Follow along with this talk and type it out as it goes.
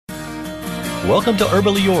Welcome to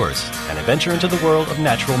Herbally Yours, an adventure into the world of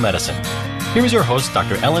natural medicine. Here is your host,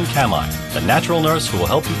 Dr. Ellen Kamhi, the natural nurse who will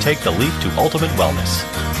help you take the leap to ultimate wellness.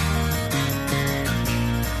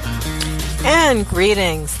 And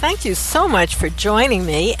greetings. Thank you so much for joining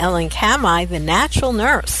me, Ellen Kamhi, the natural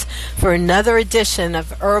nurse, for another edition of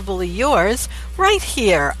Herbally Yours, right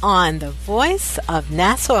here on the voice of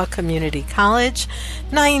Nassau Community College,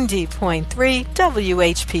 90.3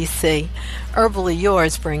 WHPC. Herbally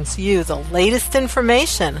Yours brings you the latest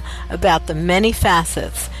information about the many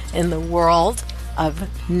facets in the world of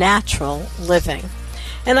natural living.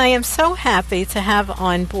 And I am so happy to have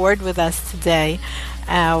on board with us today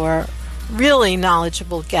our really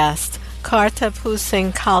knowledgeable guest, Karta Purkh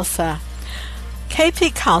Singh Khalsa.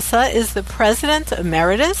 KP Khalsa is the President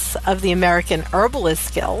Emeritus of the American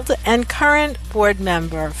Herbalists Guild and current board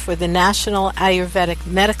member for the National Ayurvedic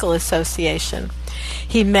Medical Association.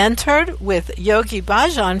 He mentored with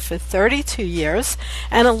Yogaraj for 32 years,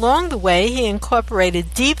 and along the way he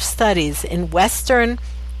incorporated deep studies in Western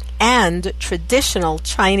and traditional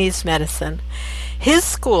Chinese medicine. His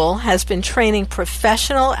school has been training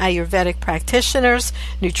professional Ayurvedic practitioners,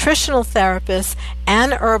 nutritional therapists,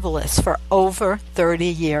 and herbalists for over 30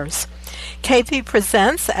 years. KP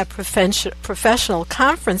presents at professional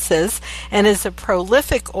conferences and is a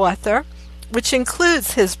prolific author, which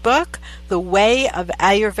includes his book, The Way of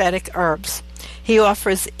Ayurvedic Herbs. He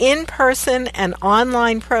offers in-person and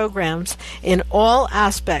online programs in all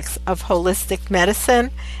aspects of holistic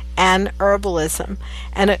medicine and herbalism.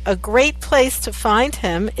 And a great place to find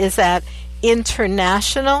him is at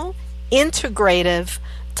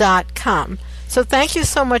internationalintegrative.com. So thank you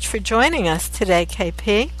so much for joining us today,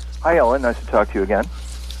 KP. Hi, Ellen. Nice to talk to you again.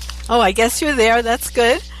 Oh, I guess you're there. That's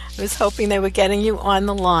good. I was hoping they were getting you on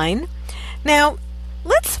the line. Now,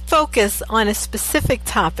 let's focus on a specific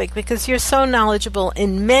topic because you're so knowledgeable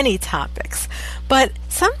in many topics. But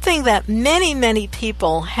something that many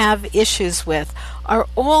people have issues with are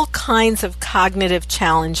all kinds of cognitive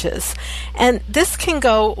challenges. And this can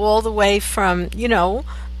go all the way from,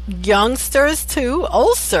 youngsters to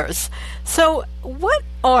oldsters. So what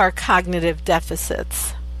are cognitive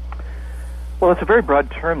deficits? Well, it's a very broad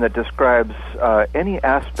term that describes any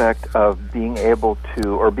aspect of being able to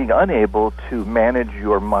or being unable to manage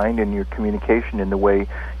your mind and your communication in the way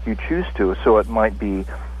you choose to. So it might be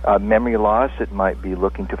memory loss, it might be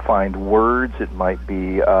looking to find words, it might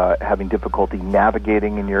be having difficulty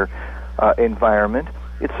navigating in your environment.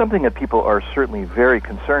 It's something that people are certainly very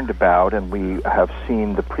concerned about, and we have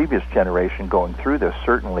seen the previous generation going through this,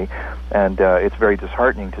 certainly, and it's very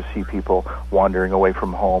disheartening to see people wandering away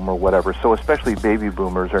from home or whatever. So especially baby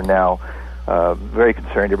boomers are now very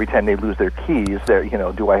concerned every time they lose their keys.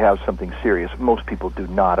 Do I have something serious? Most people do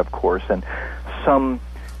not, of course, and some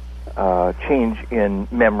change in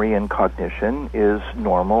memory and cognition is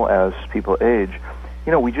normal as people age.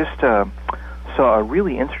 We just saw a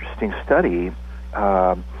really interesting study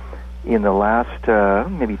in the last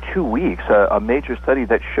maybe 2 weeks, a major study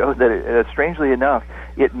that showed that, strangely enough,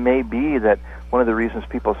 it may be that one of the reasons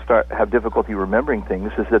people have difficulty remembering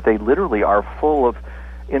things is that they literally are full of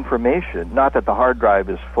information. Not that the hard drive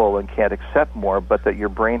is full and can't accept more, but that your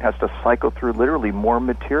brain has to cycle through literally more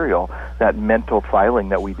material. That mental filing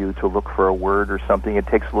that we do to look for a word or something, it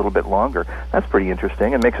takes a little bit longer. That's pretty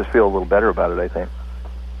interesting. It makes us feel a little better about it, I think.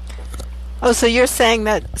 Oh, so you're saying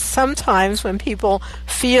that sometimes when people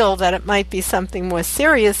feel that it might be something more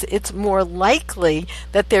serious, it's more likely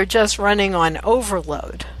that they're just running on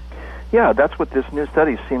overload. Yeah, that's what this new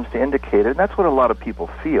study seems to indicate, and that's what a lot of people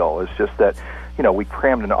feel. It's just that, we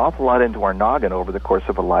crammed an awful lot into our noggin over the course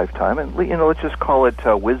of a lifetime, and, let's just call it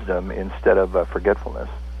wisdom instead of forgetfulness.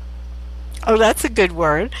 Oh, that's a good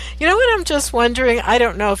word. You know what I'm just wondering? I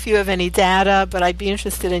don't know if you have any data, but I'd be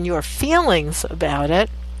interested in your feelings about it.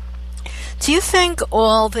 Do you think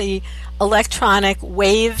all the electronic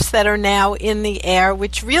waves that are now in the air,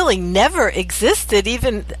 which really never existed,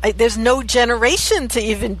 even there's no generation to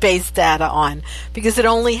even base data on, because it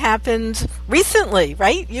only happened recently,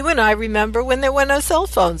 right? You and I remember when there were no cell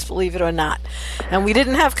phones, believe it or not, and we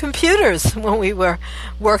didn't have computers when we were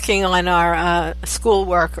working on our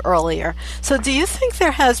schoolwork earlier. So do you think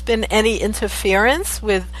there has been any interference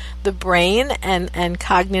with the brain and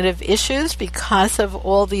cognitive issues because of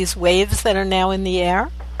all these waves that are now in the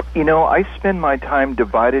air? I spend my time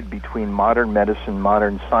divided between modern medicine,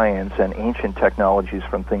 modern science, and ancient technologies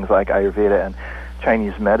from things like Ayurveda and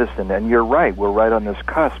Chinese medicine. And you're right, we're right on this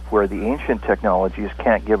cusp where the ancient technologies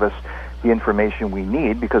can't give us the information we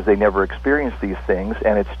need because they never experienced these things,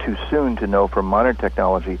 and it's too soon to know from modern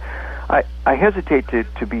technology. I hesitate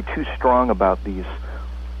to be too strong about these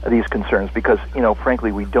these concerns because,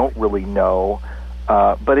 frankly, we don't really know.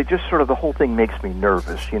 But it just sort of, the whole thing makes me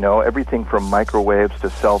nervous, everything from microwaves to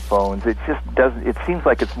cell phones. It just doesn't, it seems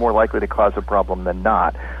like it's more likely to cause a problem than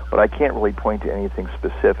not, but I can't really point to anything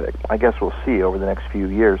specific. I guess we'll see over the next few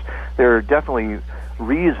years. There are definitely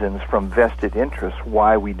reasons from vested interests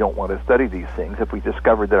why we don't want to study these things. If we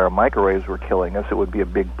discovered that our microwaves were killing us, it would be a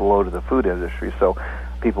big blow to the food industry, so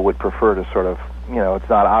people would prefer to sort of, it's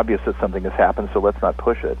not obvious that something has happened, so let's not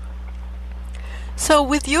push it. So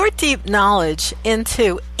with your deep knowledge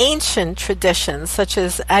into ancient traditions such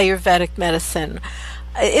as Ayurvedic medicine,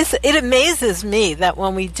 it amazes me that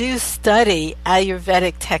when we do study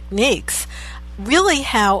Ayurvedic techniques, really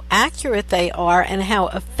how accurate they are and how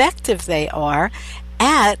effective they are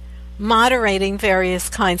at moderating various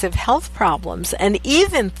kinds of health problems and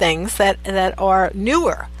even things that are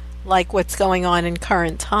newer, like what's going on in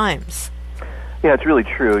current times. Yeah, it's really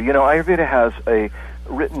true. Ayurveda has a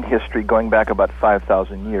written history going back about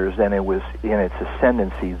 5,000 years, and it was in its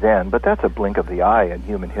ascendancy then, but that's a blink of the eye in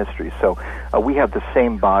human history. So we have the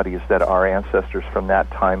same bodies that our ancestors from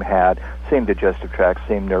that time had, same digestive tract,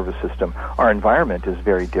 same nervous system. Our environment is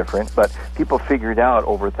very different, but people figured out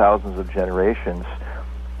over thousands of generations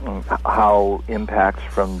how impacts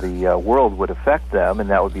from the world would affect them, and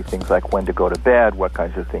that would be things like when to go to bed, what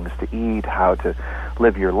kinds of things to eat, how to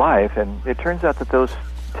live your life, and it turns out that those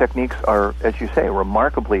techniques are, as you say,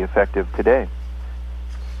 remarkably effective today.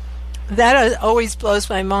 That always blows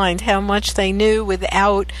my mind, how much they knew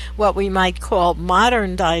without what we might call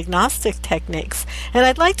modern diagnostic techniques. And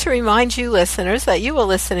I'd like to remind you listeners that you are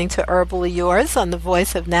listening to Herbally Yours on the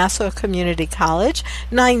voice of Nassau Community College,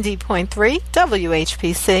 90.3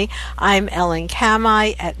 WHPC. I'm Ellen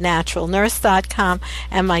Kamhi at naturalnurse.com,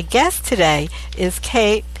 and my guest today is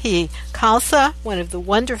K.P. Khalsa. One of the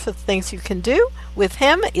wonderful things you can do with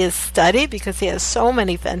him is study, because he has so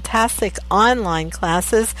many fantastic online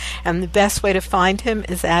classes, and the best way to find him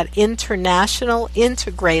is at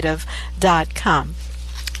internationalintegrative.com.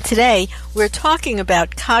 Today, we're talking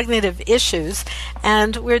about cognitive issues,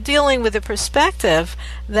 and we're dealing with a perspective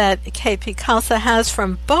that K.P. Khalsa has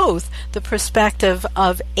from both the perspective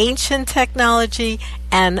of ancient technology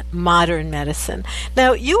and modern medicine.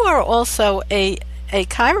 Now, you are also a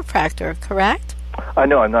chiropractor, correct?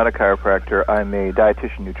 No, I'm not a chiropractor. I'm a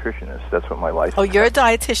dietitian nutritionist. That's what my license is. Oh, you're a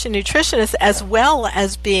dietitian nutritionist as well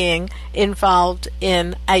as being involved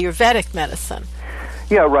in Ayurvedic medicine.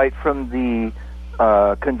 Yeah, right. From the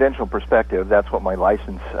conventional perspective, that's what my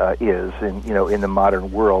license is in the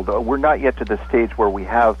modern world. We're not yet to the stage where we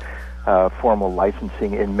have formal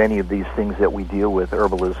licensing in many of these things that we deal with,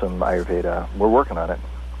 herbalism, Ayurveda. We're working on it.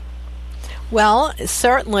 Well,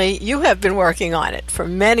 certainly you have been working on it for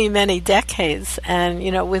many, many decades, and,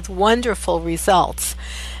 with wonderful results.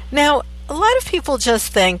 Now, a lot of people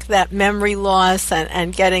just think that memory loss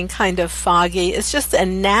and getting kind of foggy is just a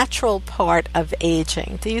natural part of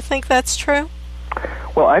aging. Do you think that's true?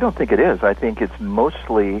 Well, I don't think it is. I think it's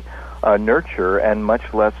mostly nurture and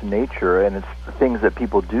much less nature, and it's things that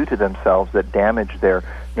people do to themselves that damage their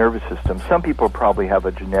nervous system. Some people probably have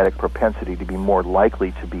a genetic propensity to be more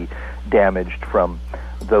likely to be damaged from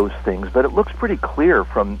those things, but it looks pretty clear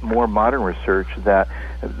from more modern research that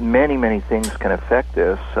many, many things can affect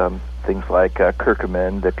this. Things like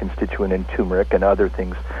curcumin, the constituent in turmeric, and other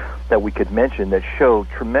things that we could mention that show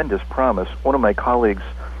tremendous promise. One of my colleagues,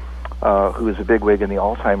 who is a bigwig in the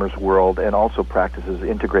Alzheimer's world and also practices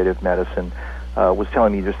integrative medicine, was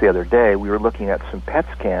telling me just the other day, we were looking at some PET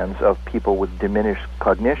scans of people with diminished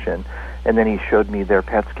cognition, and then he showed me their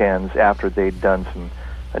PET scans after they'd done some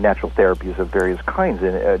natural therapies of various kinds,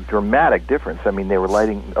 and a dramatic difference. I mean, they were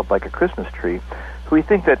lighting up like a Christmas tree. So we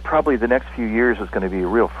think that probably the next few years is going to be a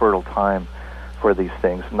real fertile time for these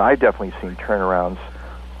things, and I've definitely seen turnarounds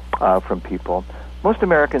from people. Most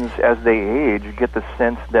Americans, as they age, get the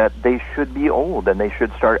sense that they should be old and they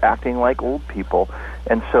should start acting like old people.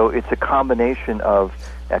 And so it's a combination of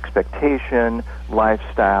expectation,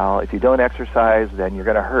 lifestyle. If you don't exercise, then you're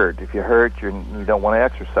going to hurt. If you hurt, you don't want to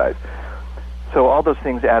exercise. So all those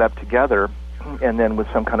things add up together, and then with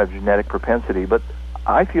some kind of genetic propensity. But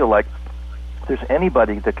I feel like if there's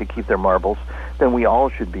anybody that could keep their marbles, then we all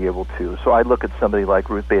should be able to. So I look at somebody like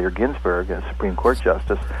Ruth Bader Ginsburg, a Supreme Court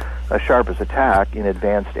Justice, sharp as a tack in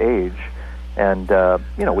advanced age. And,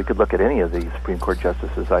 we could look at any of the Supreme Court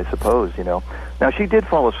justices, I suppose, Now, she did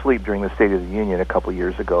fall asleep during the State of the Union a couple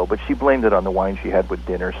years ago, but she blamed it on the wine she had with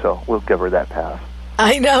dinner, so we'll give her that pass.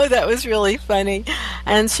 I know, that was really funny.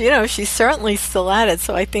 And she's certainly still at it,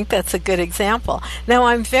 so I think that's a good example. Now,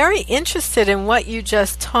 I'm very interested in what you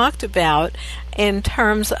just talked about in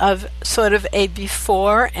terms of sort of a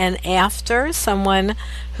before and after, someone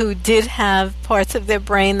who did have parts of their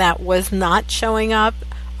brain that was not showing up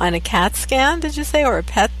on a CAT scan, did you say, or a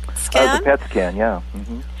PET scan? The PET scan, yeah.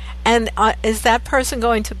 Mm-hmm. And is that person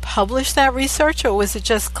going to publish that research, or was it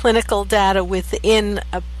just clinical data within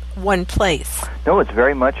one place? No, it's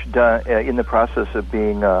very much done in the process of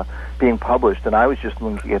being published. And I was just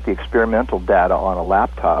looking at the experimental data on a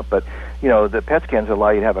laptop, but the PET scans allow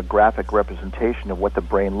you to have a graphic representation of what the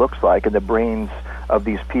brain looks like, and the brains of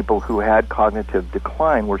these people who had cognitive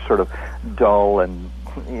decline were sort of dull and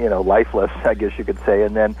lifeless, I guess you could say.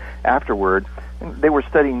 And then afterward, they were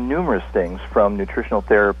studying numerous things, from nutritional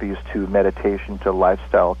therapies to meditation to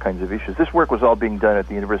lifestyle kinds of issues. This work was all being done at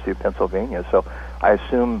the University of Pennsylvania, so I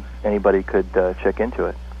assume anybody could check into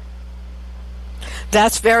it.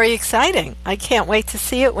 That's very exciting. I can't wait to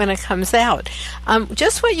see it when it comes out.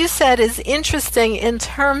 Just what you said is interesting in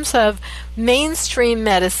terms of mainstream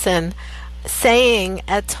medicine saying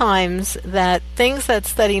at times that things that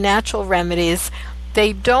study natural remedies,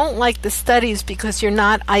 they don't like the studies because you're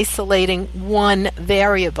not isolating one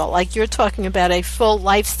variable. Like you're talking about a full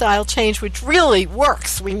lifestyle change, which really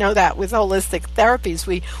works. We know that with holistic therapies.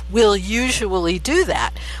 We will usually do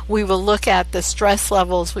that. We will look at the stress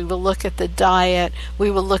levels. We will look at the diet. We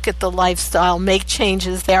will look at the lifestyle, make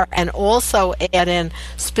changes there, and also add in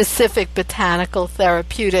specific botanical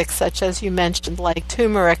therapeutics, such as you mentioned, like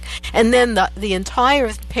turmeric. And then the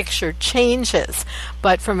entire picture changes.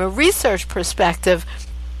 But from a research perspective,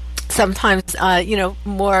 sometimes,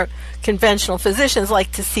 more conventional physicians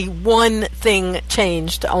like to see one thing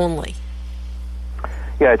changed only.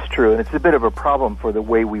 Yeah, it's true. And it's a bit of a problem for the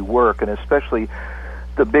way we work, and especially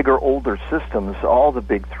the bigger, older systems, all the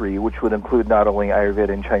big three, which would include not only Ayurveda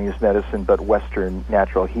and Chinese medicine, but Western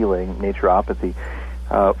natural healing, naturopathy,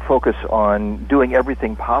 focus on doing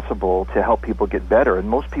everything possible to help people get better. And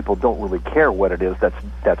most people don't really care what it is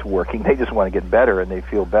that's working. They just want to get better, and they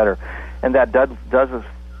feel better. And that does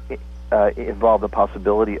involve the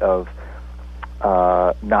possibility of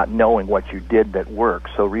not knowing what you did that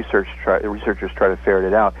works. So researchers try to ferret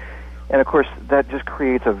it out. And, of course, that just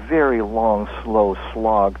creates a very long, slow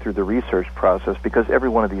slog through the research process, because every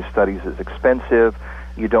one of these studies is expensive.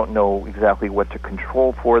 You don't know exactly what to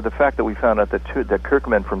control for. The fact that we found out that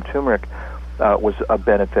curcumin from turmeric was a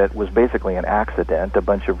benefit was basically an accident. A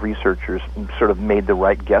bunch of researchers sort of made the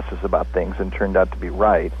right guesses about things and turned out to be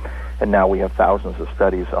right. And now we have thousands of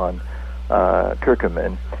studies on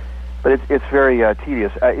curcumin. But it's very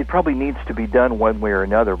tedious. It probably needs to be done one way or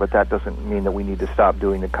another, but that doesn't mean that we need to stop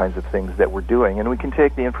doing the kinds of things that we're doing. And we can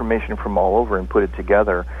take the information from all over and put it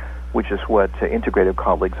together, which is what integrative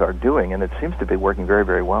colleagues are doing, and it seems to be working very,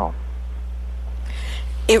 very well.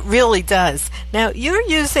 It really does. Now, you're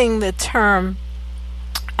using the term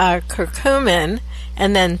curcumin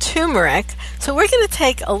and then turmeric. So we're going to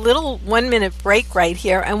take a little 1-minute break right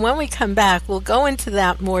here, and when we come back, we'll go into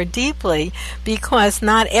that more deeply, because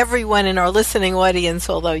not everyone in our listening audience,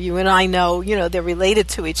 although you and I know, they're related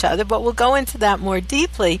to each other, but we'll go into that more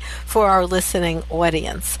deeply for our listening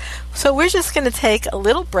audience. So we're just going to take a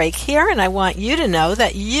little break here, and I want you to know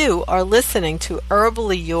that you are listening to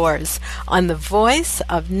Herbally Yours on the Voice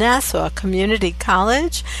of Nassau Community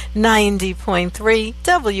College, 90.3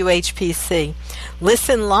 WHPC.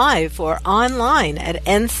 Listen live or online at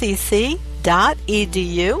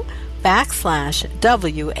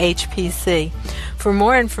ncc.edu/WHPC. For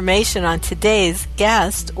more information on today's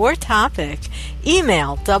guest or topic,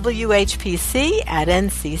 email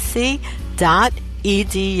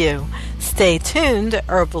whpc@ncc.edu. Stay tuned.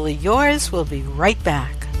 Herbally Yours will be right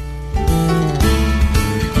back.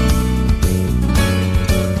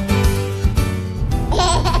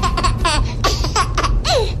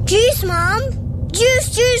 Juice, Mom! Juice,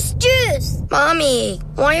 juice, juice! Mommy,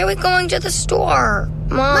 why are we going to the store?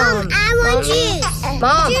 Mom, I want juice!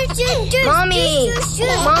 Mom! Juice, juice, juice! Mommy! Juice, juice,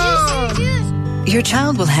 juice, Mom! juice, juice, juice. Your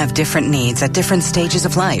child will have different needs at different stages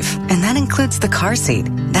of life, and that includes the car seat.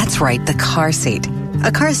 That's right, the car seat.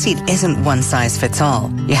 A car seat isn't one size fits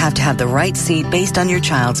all. You have to have the right seat based on your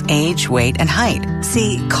child's age, weight, and height.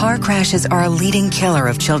 See, car crashes are a leading killer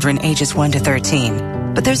of children ages 1 to 13.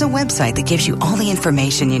 But there's a website that gives you all the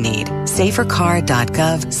information you need.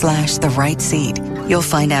 safercar.gov/the-right-seat. You'll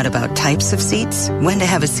find out about types of seats, when to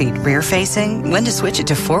have a seat rear-facing, when to switch it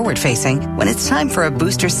to forward-facing, when it's time for a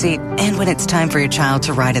booster seat, and when it's time for your child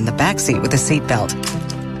to ride in the back seat with a seatbelt.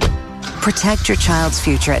 Protect your child's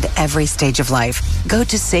future at every stage of life. Go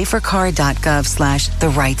to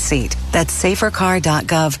safercar.gov/the-right-seat. That's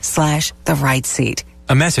safercar.gov/the-right-seat.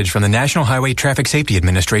 A message from the National Highway Traffic Safety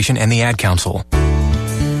Administration and the Ad Council.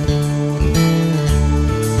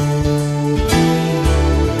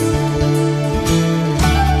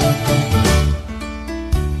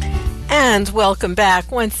 And welcome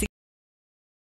back once again.